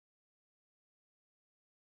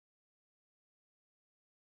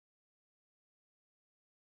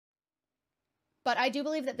But I do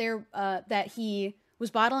believe that that he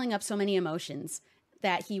was bottling up so many emotions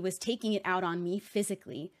that he was taking it out on me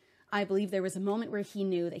physically. I believe there was a moment where he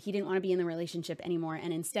knew that he didn't want to be in the relationship anymore.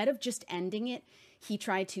 And instead of just ending it, he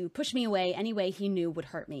tried to push me away any way he knew would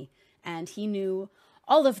hurt me. And he knew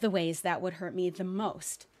all of the ways that would hurt me the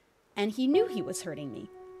most. And he knew he was hurting me.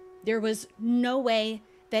 There was no way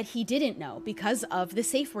that he didn't know because of the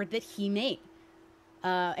safe word that he made.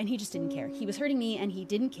 And he just didn't care. He was hurting me and he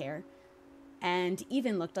didn't care. And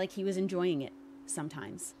even looked like he was enjoying it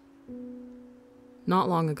sometimes. Not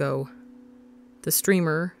long ago, the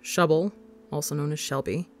streamer, Xual, also known as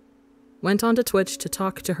Shelby, went onto Twitch to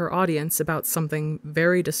talk to her audience about something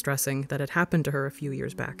very distressing that had happened to her a few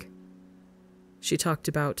years back. She talked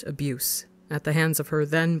about abuse at the hands of her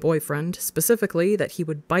then-boyfriend, specifically that he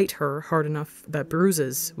would bite her hard enough that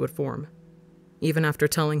bruises would form, even after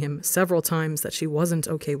telling him several times that she wasn't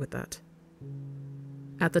okay with that.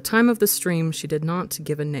 At the time of the stream, she did not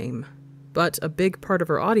give a name, but a big part of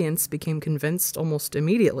her audience became convinced almost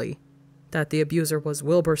immediately that the abuser was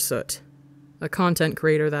Wilbur Soot, a content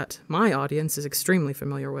creator that my audience is extremely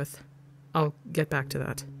familiar with. I'll get back to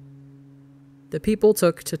that. The people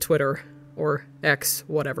took to Twitter, or X,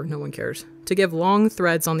 whatever, no one cares, to give long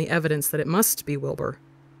threads on the evidence that it must be Wilbur,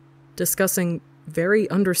 discussing very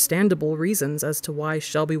understandable reasons as to why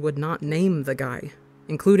Shelby would not name the guy,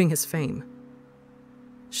 including his fame.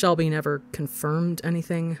 Shelby never confirmed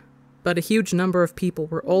anything, but a huge number of people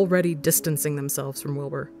were already distancing themselves from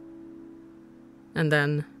Wilbur. And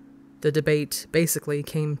then, the debate basically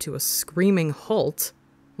came to a screaming halt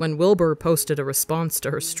when Wilbur posted a response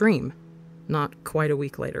to her stream, not quite a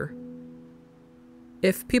week later.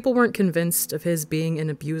 If people weren't convinced of his being an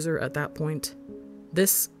abuser at that point,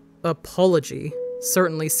 this apology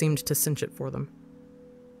certainly seemed to cinch it for them.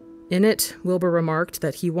 In it, Wilbur remarked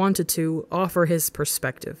that he wanted to offer his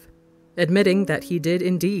perspective, admitting that he did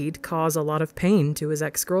indeed cause a lot of pain to his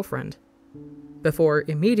ex-girlfriend, before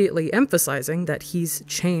immediately emphasizing that he's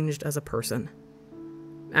changed as a person.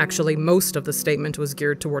 Actually, most of the statement was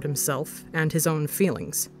geared toward himself and his own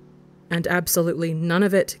feelings, and absolutely none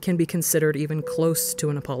of it can be considered even close to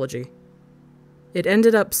an apology. It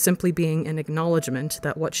ended up simply being an acknowledgement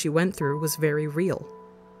that what she went through was very real,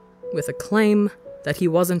 with a claim that he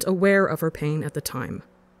wasn't aware of her pain at the time.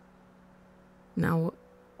 Now,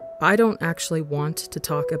 I don't actually want to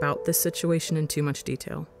talk about this situation in too much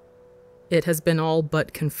detail. It has been all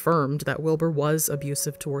but confirmed that Wilbur was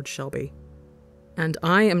abusive towards Shelby. And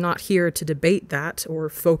I am not here to debate that or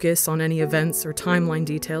focus on any events or timeline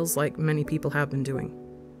details like many people have been doing.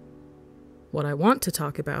 What I want to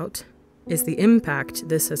talk about is the impact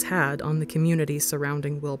this has had on the community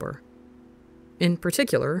surrounding Wilbur. In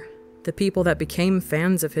particular, the people that became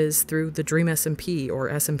fans of his through the Dream SMP or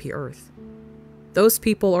SMP Earth. Those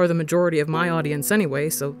people are the majority of my audience anyway,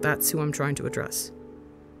 so that's who I'm trying to address.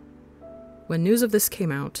 When news of this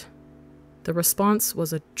came out, the response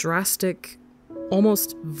was a drastic,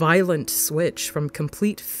 almost violent switch from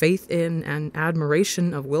complete faith in and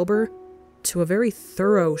admiration of Wilbur to a very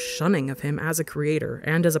thorough shunning of him as a creator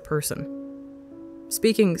and as a person.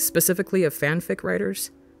 Speaking specifically of fanfic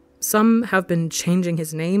writers, some have been changing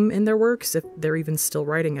his name in their works, if they're even still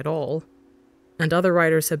writing at all, and other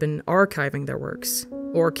writers have been archiving their works,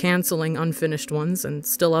 or canceling unfinished ones, and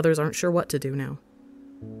still others aren't sure what to do now.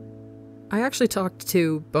 I actually talked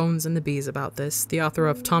to Bones and the Bees about this, the author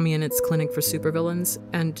of Tommy and Its Clinic for Supervillains,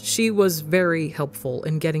 and she was very helpful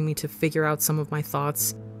in getting me to figure out some of my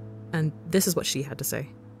thoughts, and this is what she had to say.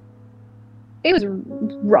 It was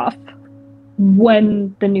rough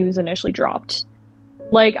when the news initially dropped.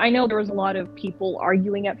 Like, I know there was a lot of people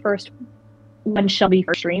arguing at first when Shelby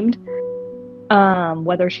first streamed,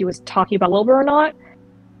 whether she was talking about Wilbur or not.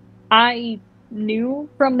 I knew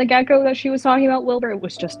from the get-go that she was talking about Wilbur. It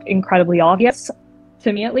was just incredibly obvious,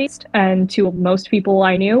 to me at least, and to most people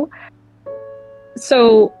I knew.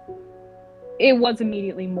 So it was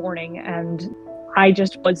immediately mourning, and I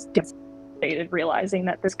just was devastated realizing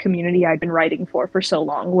that this community I'd been writing for so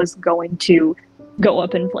long was going to go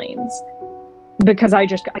up in flames. Because I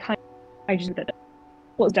just knew that it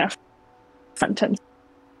was death sentence.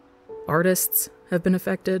 Artists have been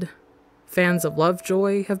affected. Fans of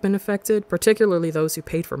Lovejoy have been affected, particularly those who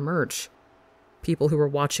paid for merch. People who were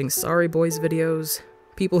watching Sorry Boys videos.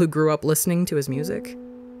 People who grew up listening to his music.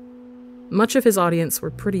 Much of his audience were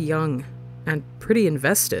pretty young and pretty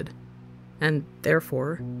invested, and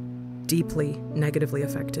therefore deeply negatively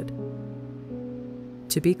affected.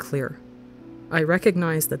 To be clear, I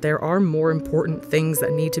recognize that there are more important things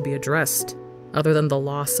that need to be addressed, other than the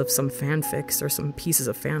loss of some fanfics or some pieces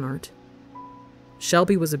of fan art.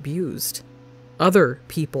 Shelby was abused. other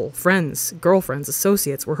people, friends, girlfriends,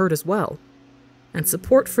 associates were hurt as well. And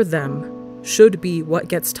support for them should be what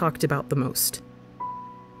gets talked about the most.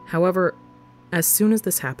 However, as soon as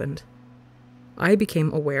this happened, I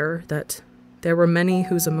became aware that there were many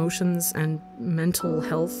whose emotions and mental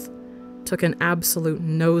health took an absolute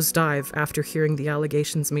nosedive after hearing the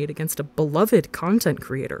allegations made against a beloved content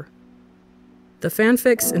creator. The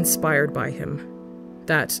fanfics inspired by him,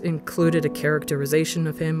 that included a characterization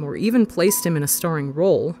of him or even placed him in a starring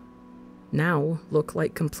role, now look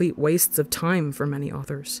like complete wastes of time for many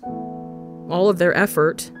authors. All of their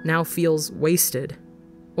effort now feels wasted,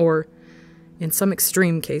 or, in some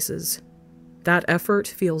extreme cases, that effort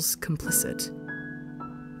feels complicit.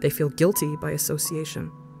 They feel guilty by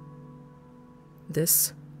association.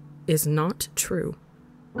 This is not true.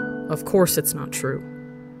 Of course it's not true.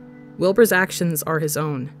 Wilbur's actions are his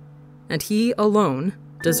own, and he alone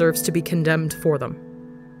deserves to be condemned for them.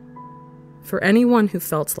 For anyone who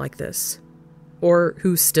felt like this, or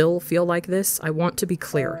who still feel like this, I want to be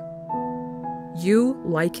clear. You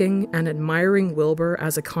liking and admiring Wilbur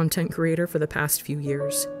as a content creator for the past few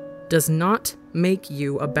years does not make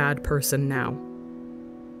you a bad person now.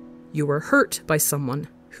 You were hurt by someone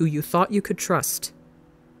who you thought you could trust,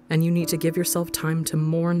 and you need to give yourself time to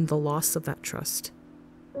mourn the loss of that trust.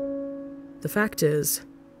 The fact is,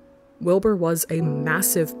 Wilbur was a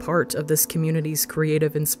massive part of this community's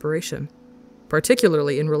creative inspiration,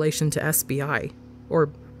 particularly in relation to SBI, or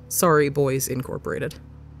Sorry Boys Incorporated.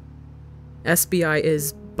 SBI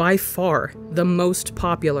is by far the most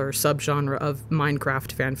popular subgenre of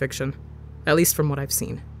Minecraft fanfiction, at least from what I've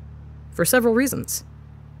seen, for several reasons.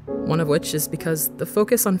 One of which is because the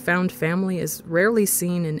focus on found family is rarely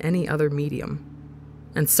seen in any other medium,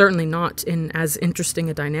 and certainly not in as interesting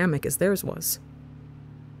a dynamic as theirs was.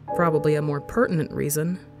 Probably a more pertinent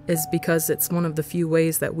reason is because it's one of the few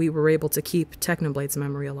ways that we were able to keep Technoblade's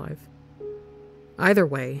memory alive. Either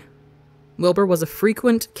way, Wilbur was a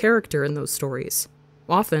frequent character in those stories,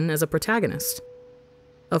 often as a protagonist.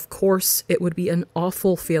 Of course, it would be an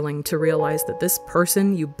awful feeling to realize that this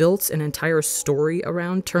person you built an entire story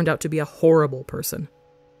around turned out to be a horrible person.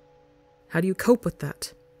 How do you cope with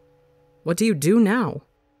that? What do you do now?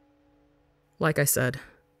 Like I said,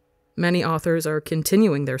 many authors are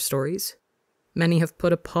continuing their stories. Many have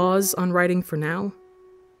put a pause on writing for now,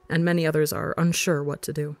 and many others are unsure what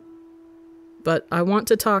to do. But I want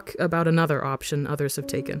to talk about another option others have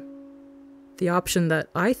taken. The option that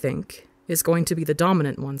I think is going to be the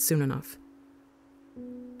dominant one soon enough.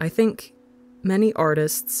 I think many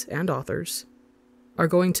artists and authors are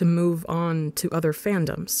going to move on to other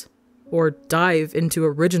fandoms, or dive into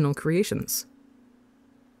original creations.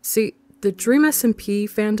 See, the Dream SMP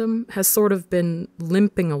fandom has sort of been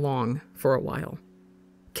limping along for a while,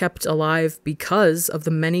 kept alive because of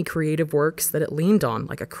the many creative works that it leaned on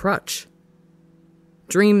like a crutch.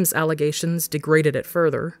 Dream's allegations degraded it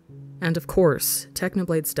further, and of course,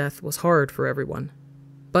 Technoblade's death was hard for everyone.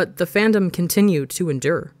 But the fandom continued to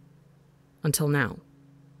endure. Until now.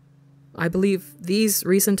 I believe these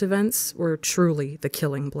recent events were truly the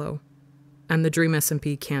killing blow, and the Dream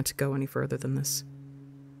SMP can't go any further than this.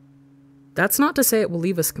 That's not to say it will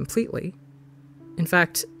leave us completely. In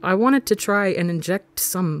fact, I wanted to try and inject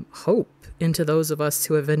some hope into those of us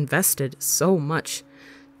who have invested so much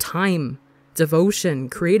time, devotion,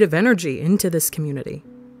 creative energy into this community.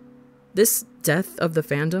 This death of the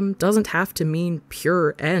fandom doesn't have to mean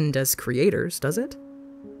pure end as creators, does it?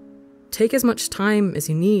 Take as much time as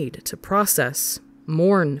you need to process,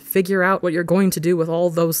 mourn, figure out what you're going to do with all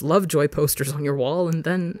those Lovejoy posters on your wall, and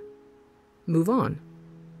then move on.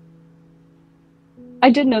 I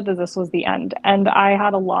did know that this was the end, and I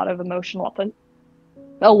had a lot of emotion about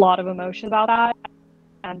that,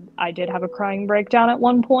 and I did have a crying breakdown at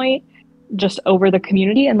one point, just over the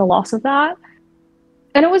community and the loss of that.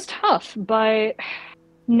 And it was tough, but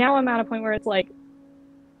now I'm at a point where it's like,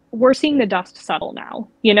 we're seeing the dust settle now.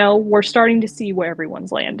 You know, we're starting to see where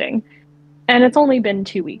everyone's landing. And it's only been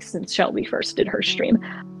 2 weeks since Shelby first did her stream.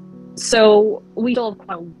 So we still have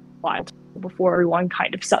quite a while before everyone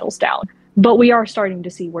kind of settles down. But we are starting to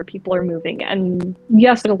see where people are moving. And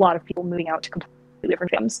yes, there's a lot of people moving out to completely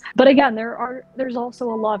different films. But again, there's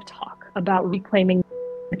also a lot of talk about reclaiming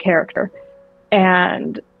the character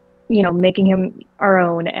and, you know, making him our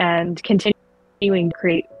own and continuing to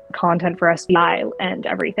create content for SBI and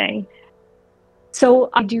everything. So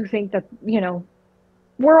I do think that, you know,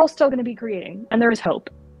 we're all still going to be creating, and there is hope.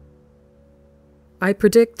 I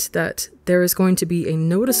predict that there is going to be a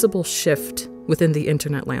noticeable shift within the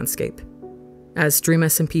internet landscape as Dream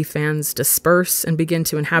SMP fans disperse and begin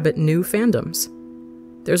to inhabit new fandoms.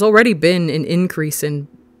 There's already been an increase in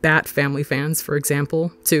Bat Family fans, for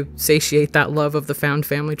example, to satiate that love of the found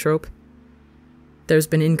family trope. There's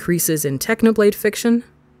been increases in Technoblade fiction,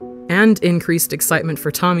 and increased excitement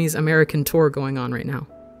for Tommy's American tour going on right now.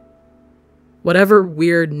 Whatever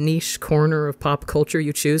weird niche corner of pop culture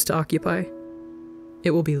you choose to occupy,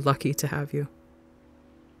 it will be lucky to have you.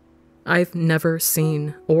 I've never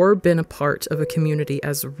seen or been a part of a community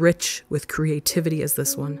as rich with creativity as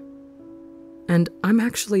this one. And I'm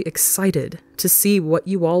actually excited to see what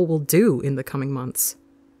you all will do in the coming months.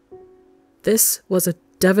 This was a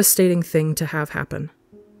devastating thing to have happen,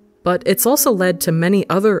 but it's also led to many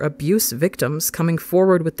other abuse victims coming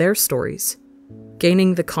forward with their stories,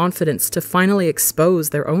 gaining the confidence to finally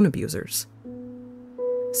expose their own abusers.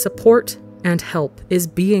 Support and help is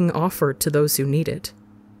being offered to those who need it,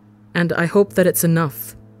 and I hope that it's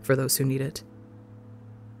enough for those who need it.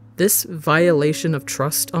 This violation of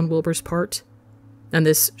trust on Wilbur's part, and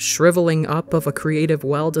this shriveling up of a creative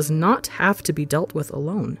well, does not have to be dealt with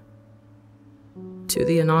alone. To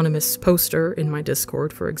the anonymous poster in my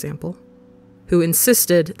Discord, for example, who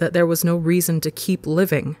insisted that there was no reason to keep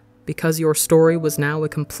living because your story was now a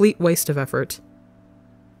complete waste of effort.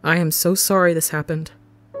 I am so sorry this happened,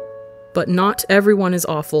 but not everyone is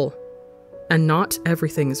awful, and not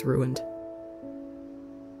everything is ruined.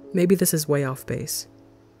 Maybe this is way off base,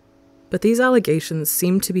 but these allegations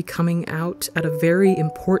seem to be coming out at a very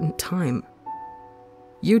important time.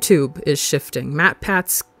 YouTube is shifting.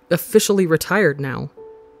 MatPat's officially retired now.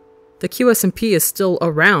 The QSMP is still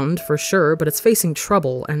around for sure, but it's facing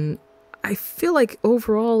trouble, and I feel like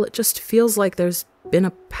overall it just feels like there's been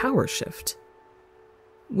a power shift.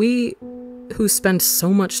 We, who spend so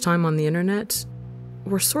much time on the internet,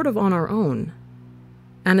 we're sort of on our own,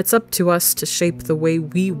 and it's up to us to shape the way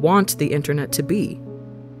we want the internet to be.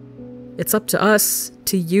 It's up to us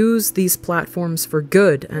to use these platforms for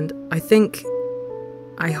good, and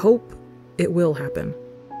I hope it will happen.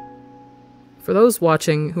 For those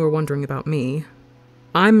watching who are wondering about me,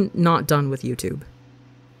 I'm not done with YouTube.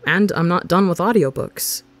 And I'm not done with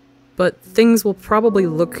audiobooks. But things will probably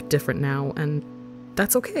look different now, and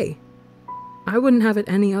that's okay. I wouldn't have it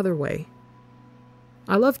any other way.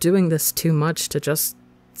 I love doing this too much to just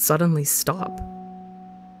suddenly stop.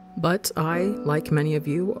 But I, like many of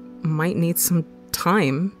you, might need some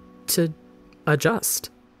time to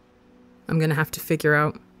adjust. I'm gonna have to figure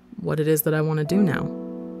out what it is that I want to do now.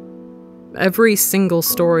 Every single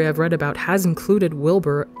story I've read about has included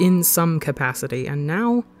Wilbur in some capacity, and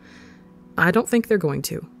now I don't think they're going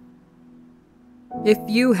to. If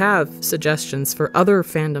you have suggestions for other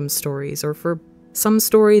fandom stories, or for some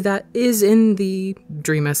story that is in the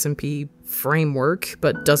Dream SMP framework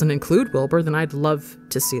but doesn't include Wilbur, then I'd love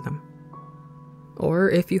to see them. Or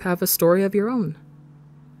if you have a story of your own,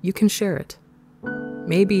 you can share it.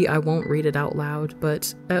 Maybe I won't read it out loud,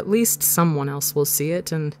 but at least someone else will see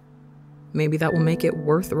it, and maybe that will make it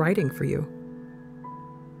worth writing for you.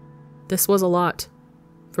 This was a lot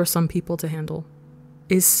for some people to handle,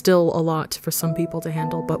 is still a lot for some people to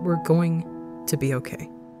handle, but we're going to be okay.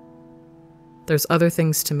 There's other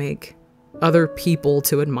things to make, other people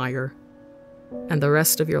to admire, and the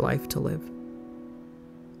rest of your life to live.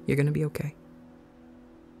 You're gonna be okay.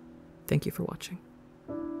 Thank you for watching.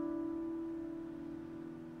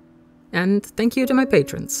 And thank you to my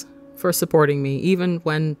patrons for supporting me, even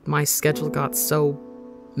when my schedule got so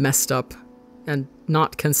messed up and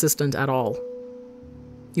not consistent at all.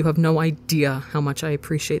 You have no idea how much I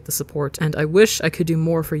appreciate the support, and I wish I could do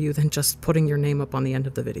more for you than just putting your name up on the end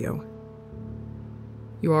of the video.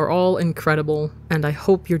 You are all incredible, and I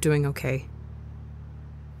hope you're doing okay.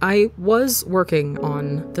 I was working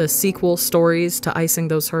on the sequel stories to Icing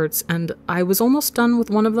Those Hurts, and I was almost done with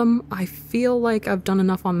one of them. I feel like I've done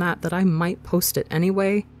enough on that I might post it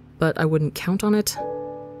anyway, but I wouldn't count on it.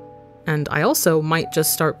 And I also might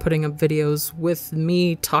just start putting up videos with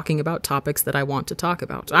me talking about topics that I want to talk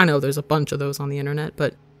about. I know there's a bunch of those on the internet,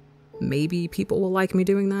 but maybe people will like me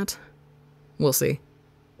doing that? We'll see.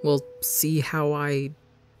 We'll see how I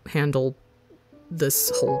handle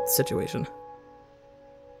this whole situation.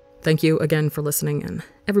 Thank you again for listening, and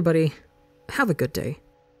everybody, have a good day.